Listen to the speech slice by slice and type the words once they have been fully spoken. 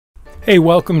Hey,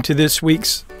 welcome to this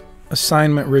week's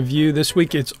assignment review. This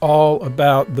week it's all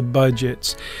about the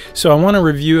budgets. So I want to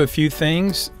review a few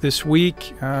things this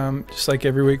week, just like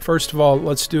every week. First of all,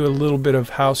 let's do a little bit of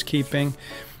housekeeping.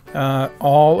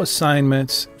 All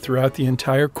assignments throughout the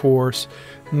entire course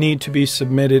need to be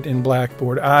submitted in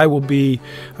Blackboard. I will be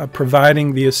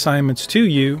providing the assignments to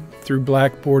you through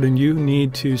Blackboard, and you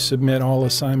need to submit all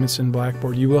assignments in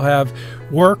Blackboard. You will have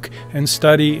work and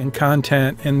study and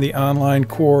content in the online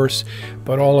course,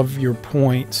 but all of your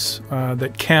points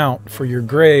that count for your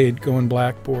grade go in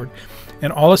Blackboard.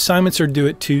 And all assignments are due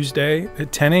at Tuesday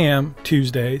at 10 a.m.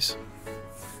 Tuesdays.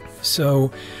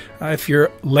 So if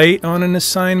you're late on an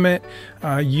assignment,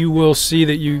 you will see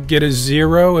that you get a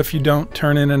 0 if you don't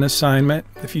turn in an assignment.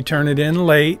 If you turn it in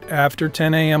late after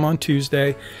 10 a.m. on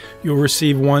Tuesday, you'll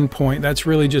receive 1 point. That's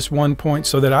really just 1 point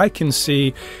so that I can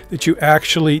see that you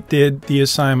actually did the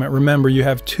assignment. Remember, you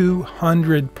have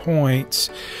 200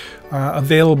 points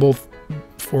available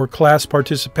for class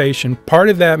participation. Part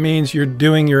of that means you're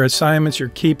doing your assignments, you're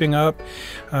keeping up,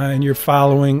 and you're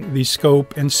following the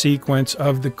scope and sequence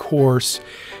of the course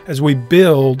as we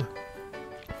build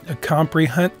a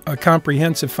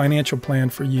comprehensive financial plan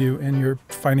for you in your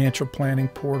financial planning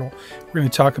portal. We're going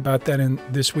to talk about that in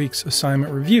this week's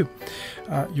assignment review,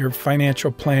 your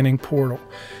financial planning portal.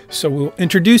 So we'll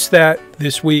introduce that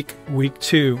this week, week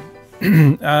 2.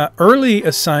 Early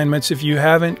assignments, if you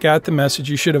haven't got the message,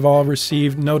 you should have all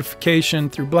received notification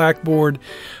through Blackboard.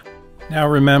 Now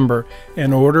remember,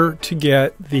 in order to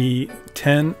get the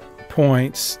 10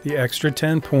 points, the extra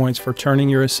 10 points for turning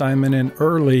your assignment in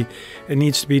early, it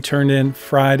needs to be turned in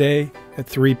Friday at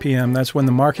 3 p.m. That's when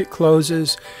the market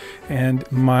closes, and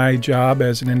my job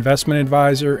as an investment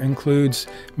advisor includes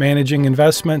managing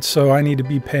investments, so I need to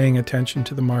be paying attention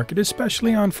to the market,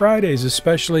 especially on Fridays,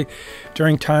 especially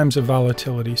during times of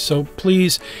volatility. So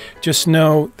please just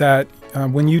know that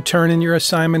when you turn in your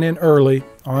assignment in early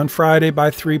on Friday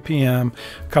by 3 p.m.,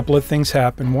 a couple of things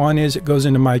happen. One is it goes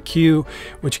into my queue,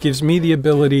 which gives me the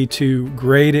ability to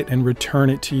grade it and return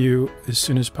it to you as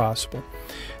soon as possible.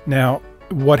 Now,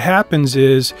 what happens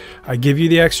is I give you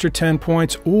the extra 10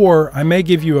 points, or I may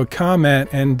give you a comment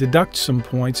and deduct some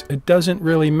points. It doesn't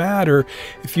really matter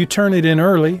if you turn it in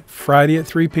early, Friday at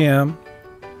 3 p.m.,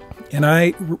 and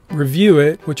I review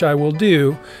it, which I will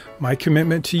do. My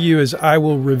commitment to you is I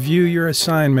will review your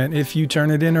assignment if you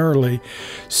turn it in early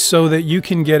so that you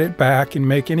can get it back and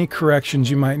make any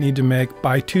corrections you might need to make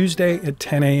by Tuesday at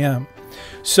 10 a.m.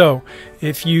 So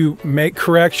if you make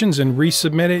corrections and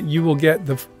resubmit it, you will get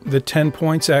the 10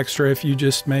 points extra if you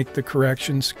just make the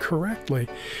corrections correctly.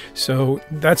 So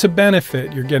that's a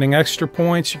benefit. You're getting extra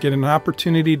points. You get an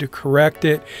opportunity to correct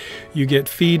it. You get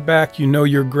feedback. You know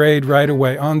your grade right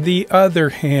away. On the other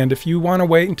hand, if you want to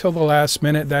wait until the last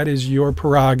minute, that is your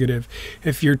prerogative.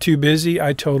 If you're too busy,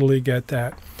 I totally get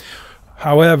that.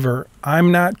 However,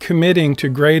 I'm not committing to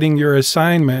grading your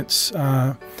assignments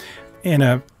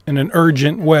in an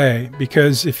urgent way,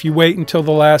 because if you wait until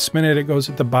the last minute, it goes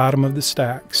at the bottom of the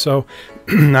stack. So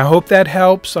I hope that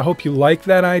helps. I hope you like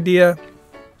that idea.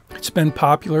 It's been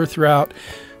popular throughout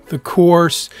the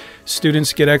course.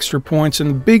 Students get extra points, and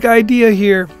the big idea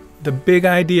here, the big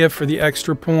idea for the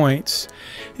extra points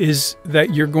is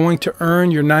that you're going to earn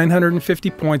your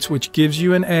 950 points, which gives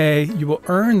you an A. You will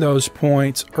earn those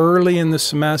points early in the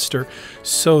semester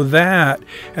so that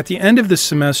at the end of the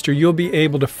semester, you'll be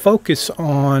able to focus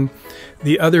on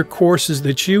the other courses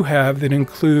that you have that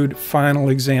include final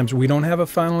exams. We don't have a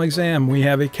final exam. We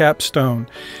have a capstone.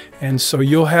 And so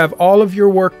you'll have all of your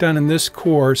work done in this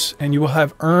course, and you will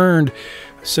have earned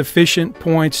sufficient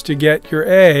points to get your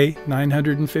A,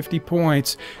 950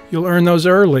 points. You'll earn those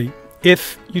early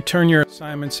if you turn your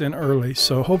assignments in early.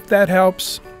 So hope that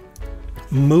helps.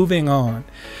 Moving on.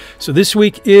 So this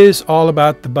week is all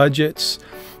about the budgets.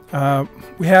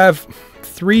 We have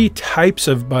 3 types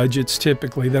of budgets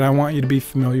typically that I want you to be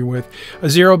familiar with. A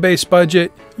zero-based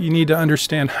budget, you need to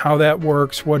understand how that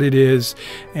works, what it is,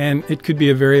 and it could be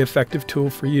a very effective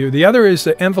tool for you. The other is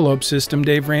the envelope system.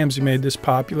 Dave Ramsey made this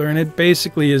popular, and it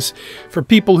basically is for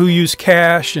people who use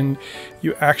cash, and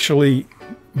you actually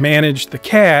manage the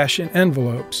cash in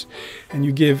envelopes, and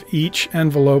you give each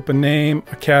envelope a name,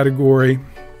 a category,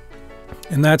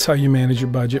 and that's how you manage your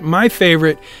budget. My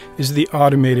favorite is the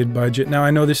automated budget. Now,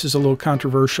 I know this is a little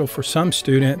controversial for some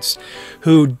students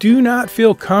who do not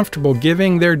feel comfortable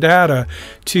giving their data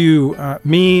to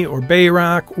me or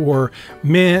BayRock or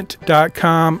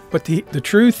Mint.com, but the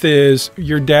truth is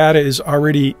your data is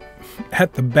already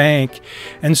at the bank.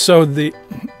 And so the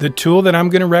tool that I'm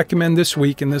going to recommend this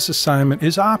week in this assignment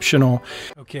is optional.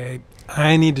 Okay,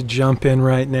 I need to jump in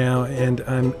right now, and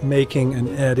I'm making an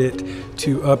edit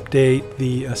to update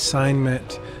the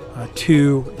assignment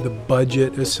to the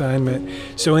budget assignment.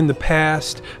 So in the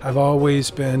past, I've always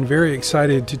been very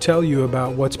excited to tell you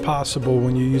about what's possible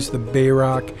when you use the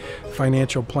BayRock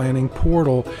financial planning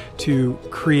portal to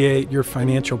create your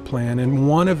financial plan. And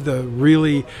one of the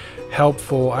really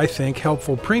helpful, I think,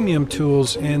 helpful premium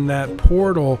tools in that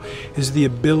portal is the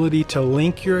ability to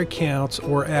link your accounts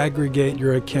or aggregate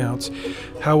your accounts.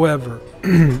 However,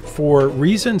 for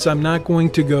reasons I'm not going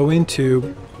to go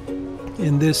into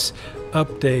in this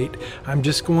update, I'm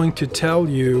just going to tell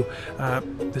you,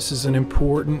 this is an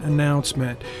important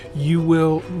announcement. You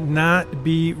will not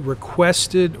be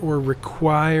requested or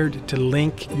required to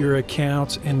link your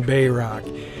accounts in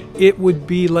BayRock. It would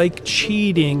be like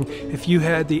cheating if you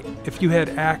had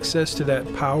access to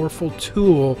that powerful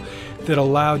tool that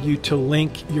allowed you to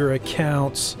link your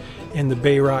accounts in the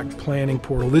BayRock planning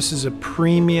portal. This is a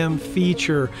premium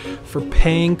feature for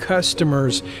paying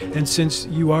customers, and since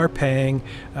you are paying,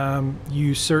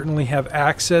 you certainly have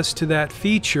access to that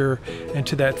feature and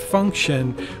to that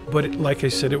function. But like I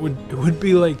said, it would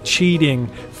be like cheating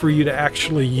for you to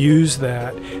actually use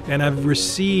that. And I've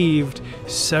received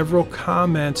several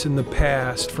comments in the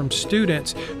past from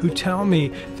students who tell me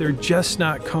they're just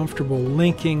not comfortable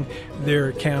linking their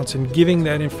accounts and giving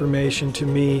that information to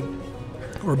me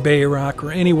or BayRock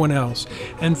or anyone else.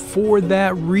 And for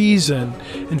that reason,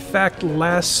 in fact,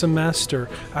 last semester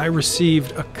I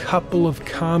received a couple of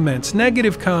comments,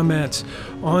 negative comments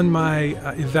on my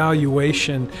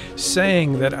evaluation,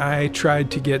 saying that I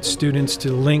tried to get students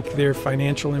to link their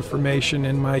financial information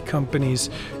in my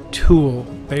company's tool.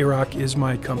 BayRock is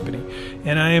my company,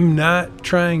 and I am not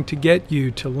trying to get you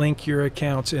to link your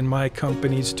accounts in my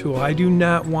company's tool. I do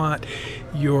not want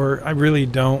I really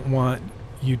don't want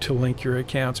you to link your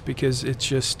accounts, because it's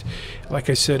just, like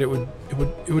I said, it would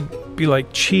be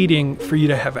like cheating for you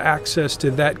to have access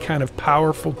to that kind of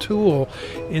powerful tool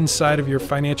inside of your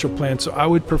financial plan. So I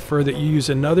would prefer that you use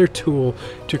another tool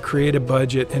to create a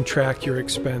budget and track your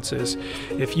expenses.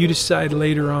 If you decide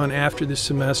later on after the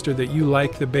semester that you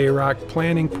like the BayRock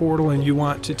planning portal and you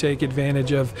want to take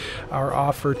advantage of our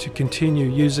offer to continue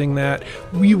using that,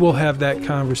 we will have that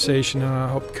conversation, and I'll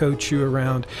help coach you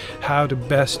around how to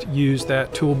best use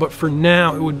that tool. But for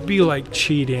now, it would be like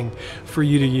cheating for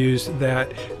you to use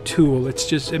that tool.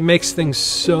 It makes things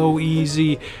so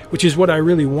easy, which is what I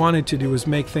really wanted to do, was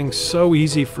make things so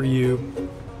easy for you.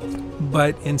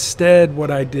 But instead, what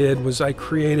I did was I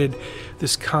created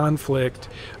this conflict,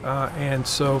 and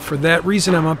so for that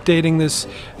reason, I'm updating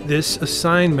this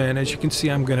assignment. As you can see,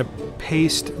 I'm going to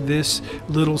paste this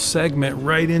little segment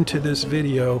right into this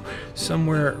video,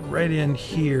 somewhere right in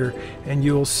here, and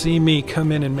you'll see me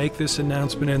come in and make this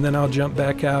announcement, and then I'll jump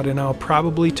back out and I'll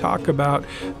probably talk about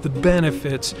the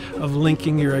benefits of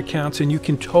linking your accounts, and you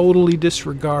can totally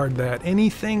disregard that.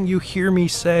 Anything you hear me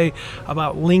say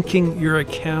about linking your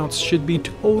accounts should be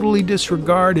totally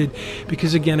disregarded,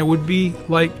 because again, it would be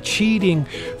like cheating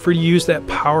for you to use that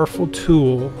powerful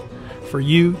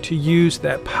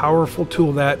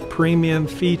tool, that premium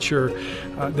feature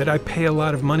that I pay a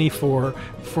lot of money for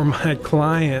my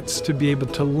clients to be able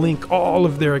to link all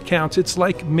of their accounts. It's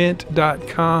like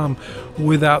mint.com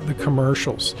without the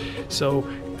commercials. So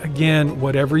again,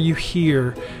 whatever you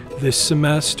hear this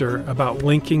semester about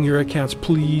linking your accounts,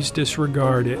 please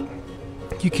disregard it.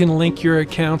 You can link your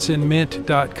accounts in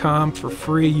mint.com for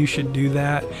free. You should do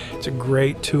that. It's a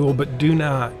great tool, but do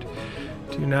not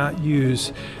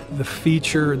use the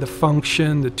feature, the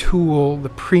function, the tool, the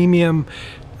premium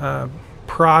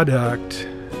product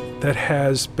that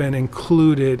has been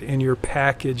included in your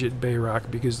package at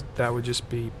BayRock, because that would just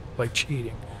be like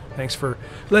cheating. Thanks for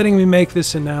letting me make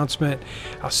this announcement.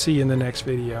 I'll see you in the next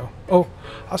video. Oh,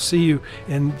 I'll see you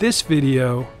in this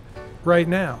video right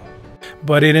now.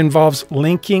 But it involves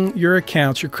linking your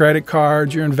accounts, your credit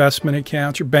cards, your investment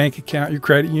accounts, your bank account, your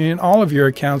credit union, all of your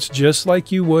accounts, just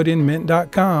like you would in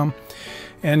mint.com.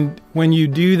 And when you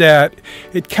do that,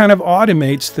 it kind of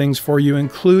automates things for you,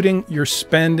 including your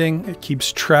spending. It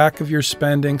keeps track of your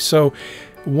spending. So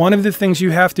one of the things you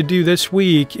have to do this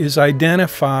week is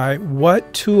identify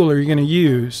what tool are you going to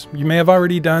use. You may have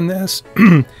already done this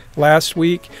last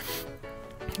week,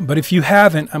 but if you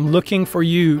haven't, I'm looking for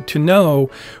you to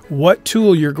know what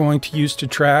tool you're going to use to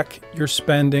track your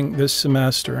spending this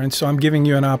semester. And so I'm giving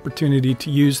you an opportunity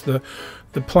to use the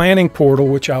planning portal,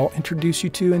 which I'll introduce you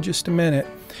to in just a minute.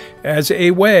 as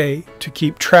a way to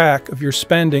keep track of your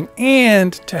spending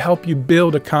and to help you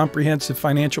build a comprehensive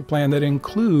financial plan that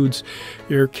includes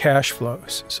your cash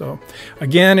flows. So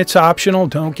again, it's optional.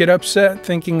 Don't get upset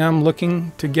thinking I'm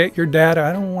looking to get your data.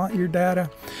 I don't want your data.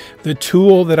 The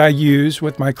tool that I use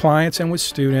with my clients and with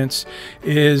students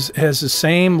has the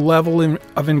same level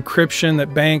of encryption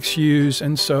that banks use,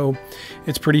 and so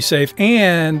it's pretty safe.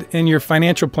 And in your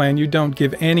financial plan, you don't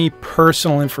give any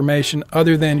personal information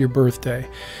other than your birthday.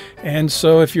 And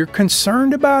so if you're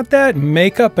concerned about that,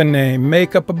 make up a name,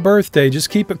 make up a birthday, just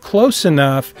keep it close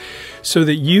enough so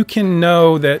that you can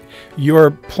know that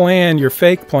your plan, your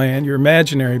fake plan, your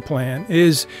imaginary plan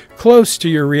is close to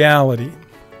your reality.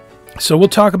 So we'll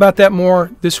talk about that more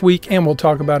this week, and we'll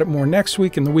talk about it more next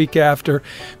week and the week after,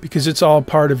 because it's all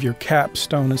part of your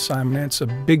capstone assignment. It's a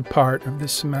big part of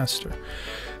this semester.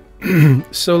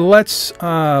 So let's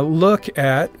look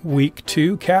at week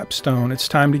 2 capstone. It's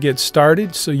time to get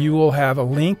started. So you will have a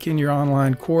link in your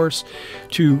online course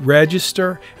to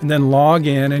register and then log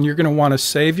in, and you're going to want to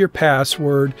save your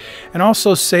password and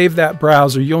also save that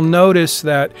browser. You'll notice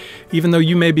that even though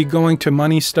you may be going to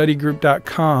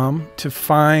moneystudygroup.com to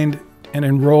find and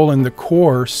enroll in the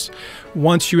course,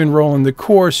 once you enroll in the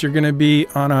course, you're going to be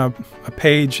on a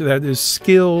page that is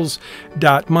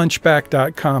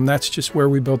skills.munchback.com. That's just where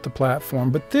we built the platform.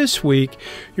 But this week,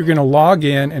 you're going to log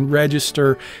in and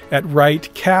register at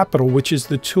Right Capital, which is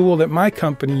the tool that my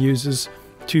company uses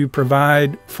to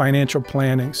provide financial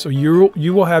planning. So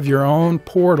you will have your own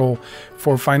portal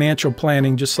for financial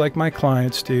planning, just like my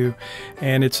clients do.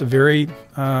 And it's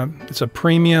a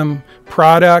premium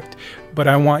product, but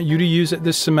I want you to use it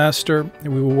this semester,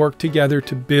 and we will work together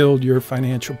to build your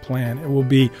financial plan. It will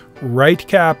be Right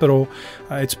Capital.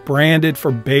 It's branded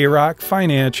for BayRock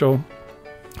Financial.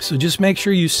 So just make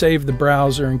sure you save the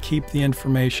browser and keep the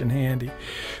information handy.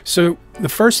 So the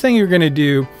first thing you're going to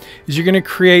do is you're going to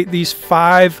create these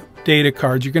 5 data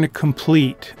cards. You're going to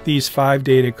complete these 5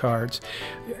 data cards.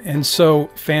 And so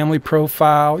family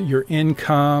profile, your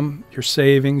income, your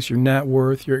savings, your net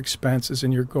worth, your expenses,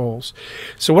 and your goals.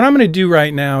 So what I'm going to do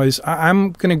right now is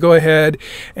I'm going to go ahead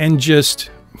and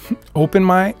just open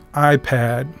my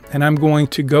iPad, and I'm going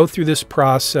to go through this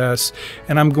process,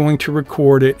 and I'm going to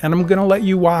record it, and I'm going to let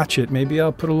you watch it. Maybe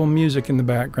I'll put a little music in the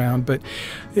background, but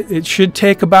it should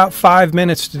take about 5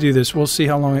 minutes to do this. We'll see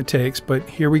how long it takes, but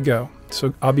here we go.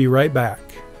 So I'll be right back.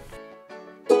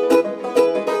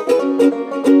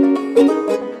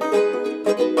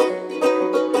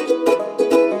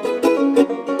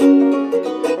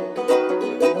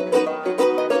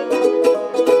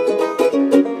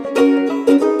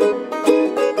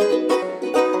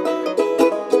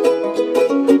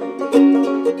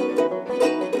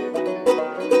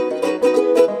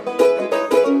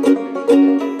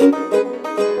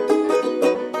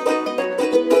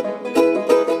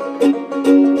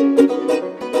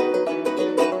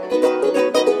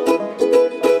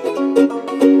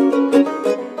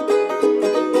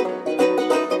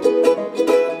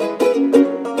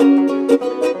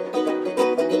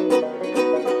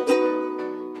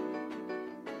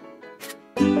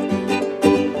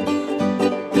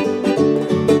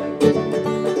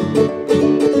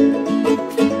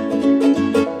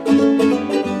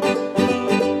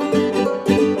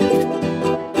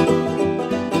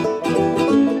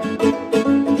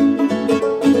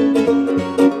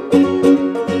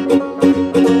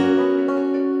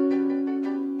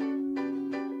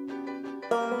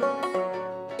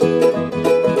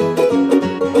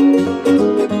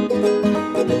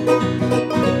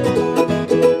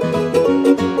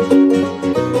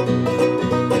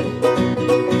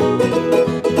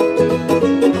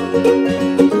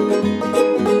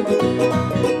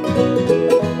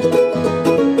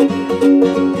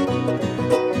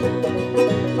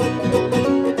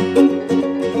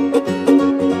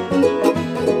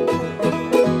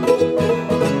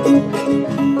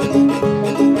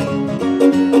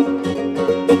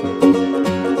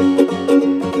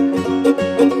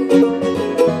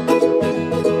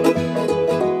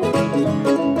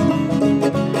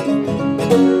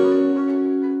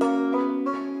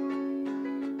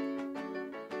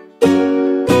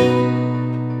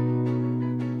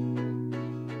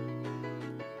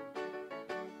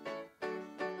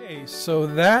 So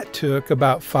that took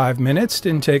about 5 minutes,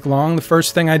 didn't take long. The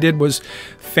first thing I did was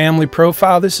family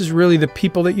profile. This is really the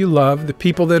people that you love, the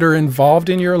people that are involved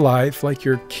in your life, like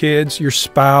your kids, your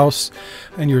spouse,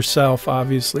 and yourself,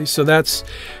 obviously. So that's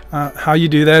how you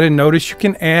do that. And notice you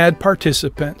can add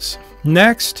participants.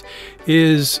 Next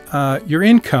is your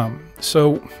income.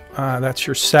 So that's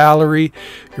your salary,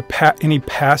 any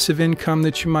passive income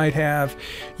that you might have.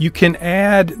 You can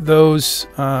add those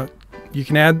you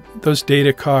can add those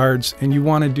data cards, and you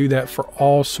want to do that for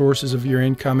all sources of your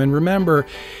income. And remember,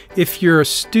 if you're a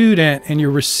student and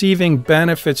you're receiving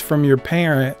benefits from your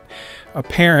parent, a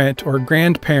parent or a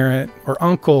grandparent or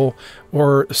uncle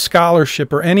or a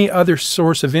scholarship or any other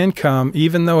source of income,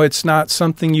 even though it's not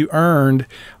something you earned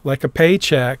like a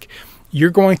paycheck, you're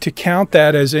going to count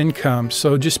that as income.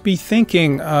 So just be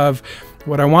thinking of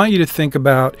what I want you to think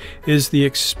about is the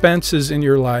expenses in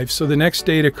your life. So the next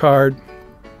data card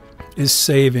is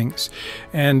savings,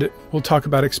 and we'll talk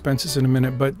about expenses in a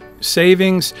minute, but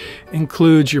savings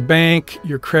includes your bank,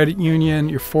 your credit union,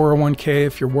 your 401k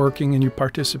if you're working and you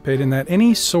participate in that.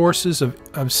 Any sources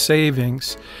of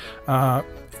savings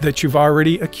that you've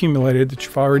already accumulated, that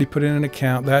you've already put in an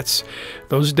account,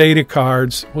 those data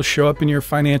cards will show up in your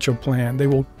financial plan. They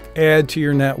will add to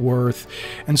your net worth,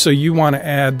 and so you want to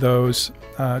add those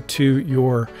to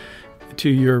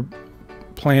your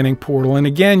planning portal. And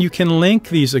again, you can link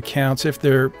these accounts if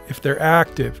they're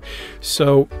active.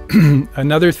 So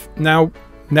now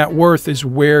net worth is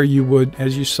where you would,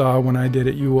 as you saw when I did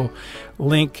it, you will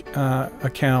link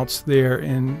accounts there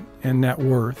in net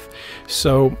worth.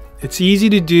 So it's easy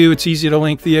to do. It's easy to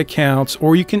link the accounts,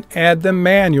 or you can add them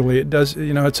manually.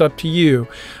 It's up to you.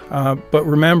 But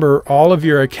remember, all of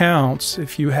your accounts,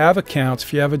 if you have a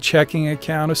checking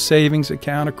account, a savings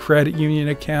account, a credit union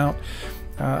account,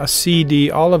 a CD,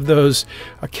 all of those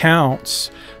accounts,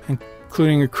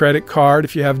 including a credit card,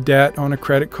 if you have debt on a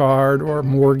credit card or a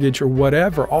mortgage or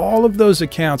whatever, all of those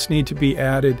accounts need to be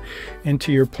added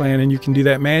into your plan. And you can do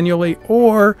that manually,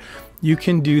 or you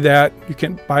can do that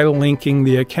by linking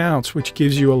the accounts, which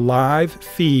gives you a live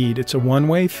feed. It's a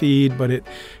one-way feed, but it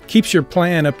keeps your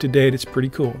plan up to date. It's pretty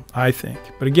cool, I think.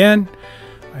 But again,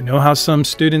 I know how some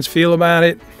students feel about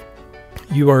it.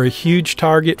 You are a huge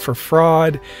target for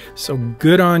fraud, so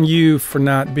good on you for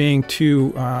not being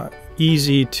too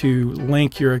easy to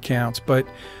link your accounts. But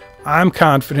I'm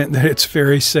confident that it's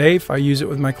very safe. I use it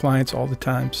with my clients all the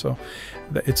time, so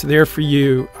it's there for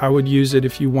you. I would use it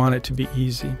if you want it to be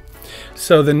easy.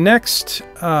 So the next,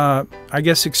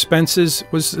 expenses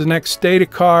was the next data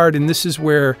card, and this is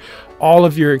where all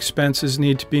of your expenses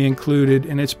need to be included,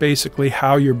 and it's basically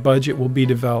how your budget will be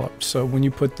developed. So when you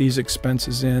put these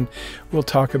expenses in, we'll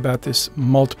talk about this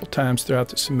multiple times throughout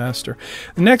the semester.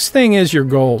 The next thing is your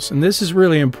goals, and this is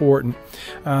really important.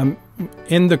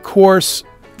 In the course,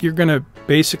 you're going to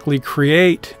basically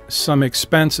create some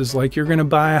expenses, like you're going to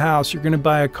buy a house, you're going to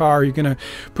buy a car, you're going to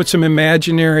put some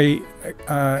imaginary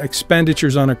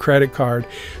expenditures on a credit card,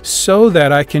 so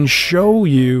that I can show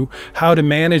you how to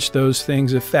manage those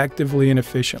things effectively and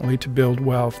efficiently to build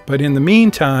wealth. But in the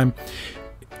meantime,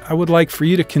 I would like for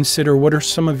you to consider, what are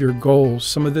some of your goals,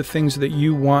 some of the things that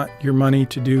you want your money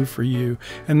to do for you.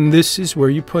 And this is where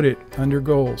you put it, under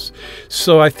goals.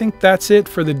 So I think that's it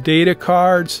for the data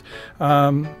cards.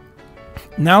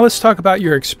 Now let's talk about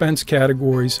your expense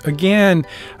categories. Again,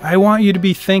 I want you to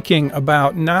be thinking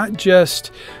about not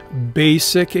just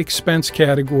basic expense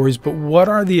categories, but what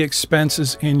are the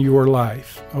expenses in your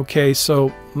life? Okay,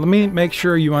 so let me make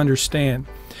sure you understand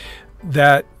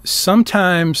that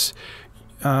sometimes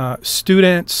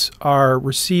students are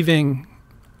receiving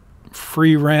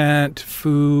free rent,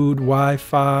 food,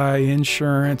 Wi-Fi,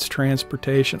 insurance,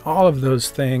 transportation, all of those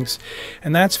things,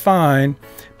 and that's fine.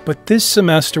 But this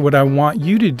semester, what I want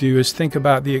you to do is think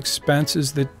about the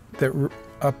expenses that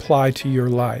apply to your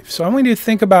life. So I want you to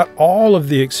think about all of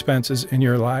the expenses in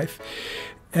your life,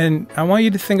 and I want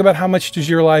you to think about how much does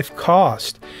your life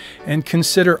cost, and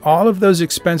consider all of those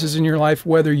expenses in your life,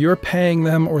 whether you're paying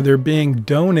them or they're being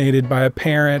donated by a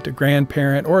parent, a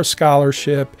grandparent, or a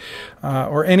scholarship,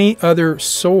 or any other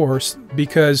source,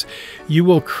 because you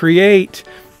will create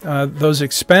those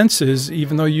expenses,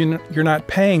 even though you're not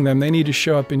paying them. They need to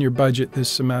show up in your budget this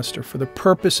semester. For the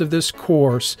purpose of this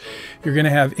course, you're going to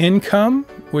have income,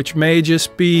 which may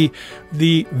just be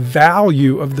the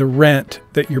value of the rent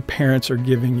that your parents are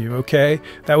giving you, okay?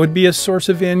 That would be a source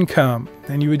of income.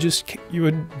 And you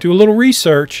would do a little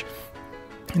research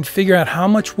and figure out how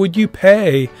much would you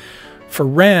pay for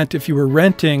rent if you were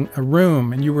renting a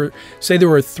room, and say there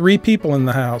were 3 people in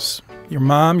the house, your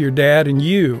mom, your dad, and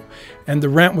you, and the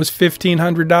rent was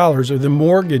 $1,500, or the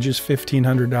mortgage is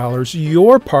 $1,500,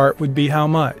 your part would be how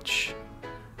much?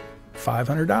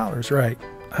 $500, right?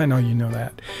 I know you know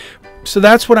that. So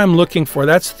that's what I'm looking for.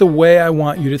 That's the way I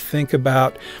want you to think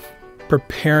about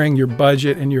preparing your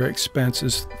budget and your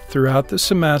expenses throughout the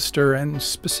semester, and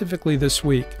specifically this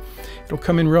week. it'll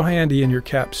come in real handy in your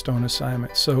capstone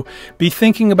assignment. So be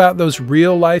thinking about those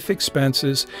real life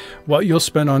expenses, what you'll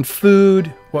spend on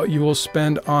food, what you will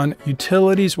spend on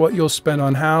utilities, what you'll spend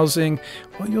on housing,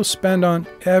 what you'll spend on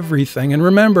everything. And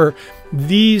remember,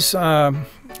 these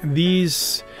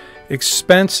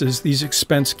expenses, these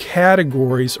expense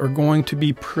categories are going to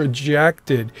be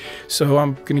projected. So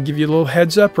I'm going to give you a little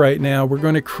heads up right now. We're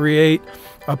going to create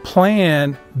a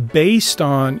plan based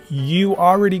on you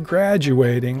already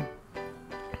graduating.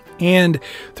 And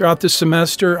throughout the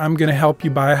semester, I'm going to help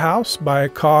you buy a house, buy a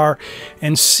car,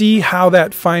 and see how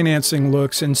that financing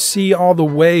looks and see all the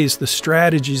ways, the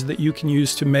strategies that you can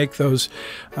use to make those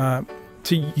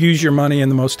to use your money in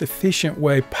the most efficient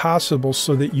way possible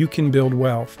so that you can build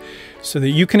wealth, so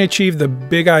that you can achieve the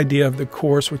big idea of the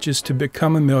course, which is to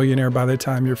become a millionaire by the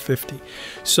time you're 50.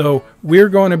 So we're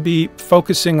going to be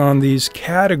focusing on these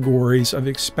categories of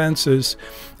expenses,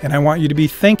 and I want you to be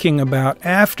thinking about,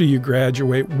 after you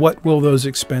graduate, what will those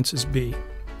expenses be?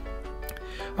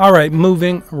 All right,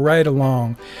 moving right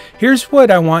along. Here's what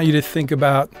I want you to think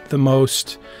about the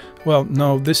most. Well,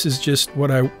 no, this is just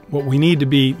what we need to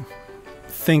be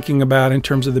thinking about in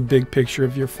terms of the big picture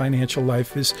of your financial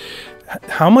life is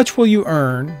how much will you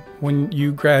earn when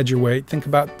you graduate? Think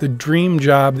about the dream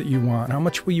job that you want. How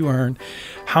much will you earn?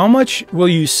 How much will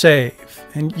you save?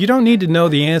 And you don't need to know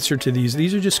the answer to these.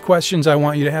 These are just questions I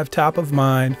want you to have top of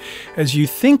mind as you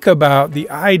think about the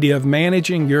idea of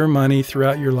managing your money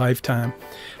throughout your lifetime.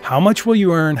 How much will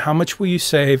you earn? How much will you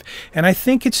save? And I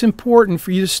think it's important for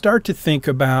you to start to think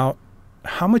about,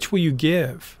 how much will you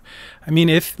give? I mean,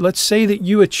 if let's say that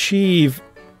you achieve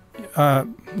not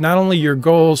only your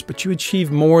goals, but you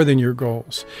achieve more than your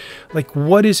goals, like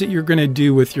what is it you're going to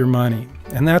do with your money?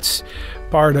 And that's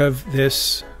part of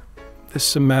this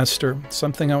semester,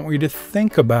 something I want you to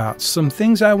think about, some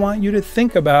things I want you to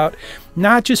think about,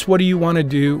 not just what do you want to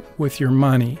do with your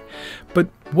money, but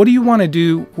what do you want to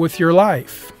do with your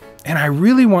life? And I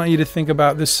really want you to think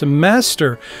about this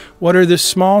semester. What are the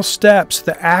small steps,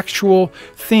 the actual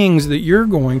things that you're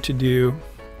going to do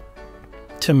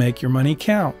to make your money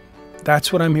count?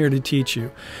 That's what I'm here to teach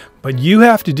you. But you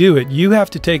have to do it. You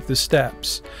have to take the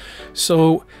steps.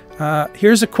 So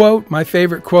here's a quote, my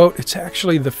favorite quote. It's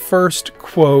actually the first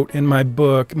quote in my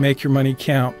book, Make Your Money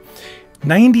Count.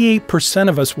 98%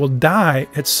 of us will die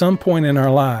at some point in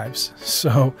our lives.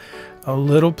 So a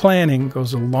little planning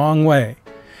goes a long way.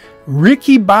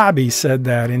 Ricky Bobby said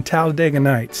that in Talladega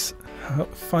Nights.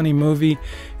 Funny movie.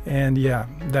 And yeah,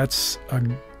 that's a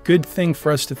good thing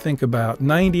for us to think about.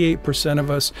 98%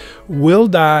 of us will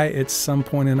die at some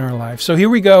point in our life. So here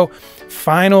we go.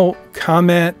 Final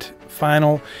comment,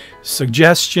 final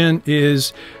suggestion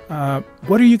is,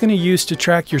 what are you going to use to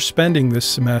track your spending this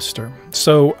semester?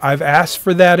 So I've asked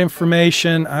for that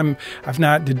information. I've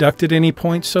not deducted any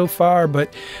points so far,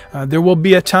 but there will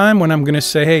be a time when I'm going to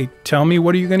say, hey, tell me,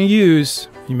 what are you going to use?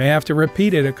 You may have to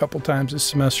repeat it a couple times this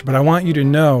semester, but I want you to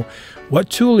know, what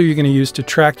tool are you going to use to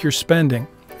track your spending?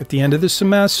 At the end of the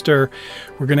semester,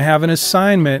 we're going to have an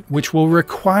assignment which will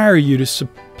require you to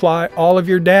supply all of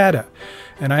your data.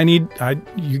 And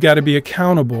you got to be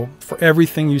accountable for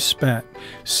everything you spent.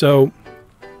 So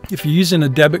if you're using a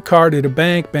debit card at a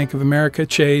bank, Bank of America,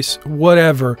 Chase,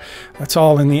 whatever, that's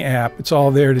all in the app. It's all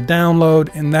there to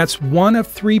download. And that's one of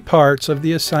 3 parts of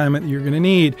the assignment that you're going to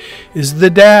need is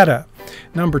the data.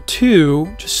 Number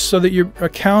 2, just so that you're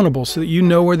accountable, so that you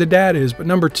know where the data is. But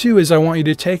number 2 is I want you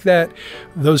to take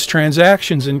those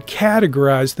transactions and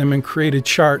categorize them and create a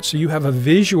chart so you have a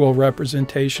visual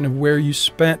representation of where you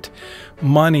spent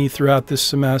money throughout this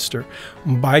semester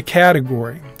by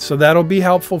category. So that'll be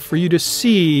helpful for you to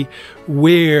see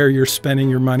where you're spending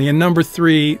your money. And number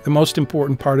 3, the most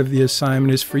important part of the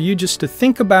assignment is for you just to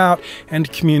think about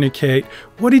and communicate,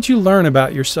 what did you learn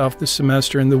about yourself this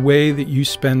semester and the way that you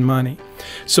spend money?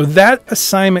 So that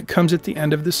assignment comes at the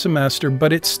end of the semester,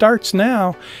 but it starts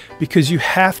now because you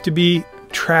have to be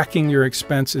tracking your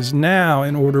expenses now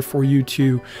in order for you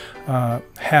to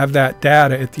have that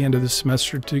data at the end of the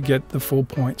semester to get the full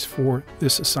points for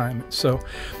this assignment. So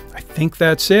I think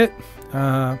that's it.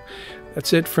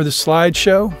 That's it for the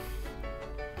slideshow.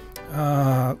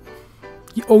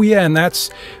 Oh yeah, and that's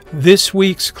this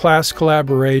week's class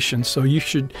collaboration. So you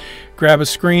should grab a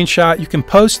screenshot. You can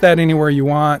post that anywhere you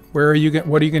want. What are you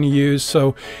going to use?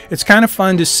 So it's kind of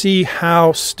fun to see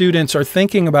how students are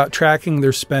thinking about tracking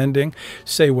their spending.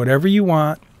 Say whatever you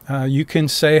want. You can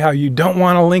say how you don't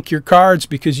want to link your cards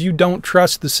because you don't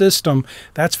trust the system.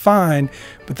 That's fine.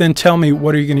 But then tell me,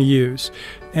 what are you going to use?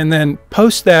 And then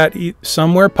post that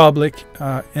somewhere public.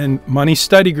 And Money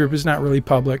Study Group is not really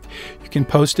public. You can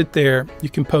post it there. You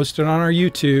can post it on our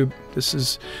YouTube. This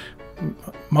is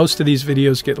Most of these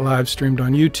videos get live streamed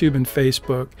on YouTube and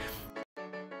Facebook.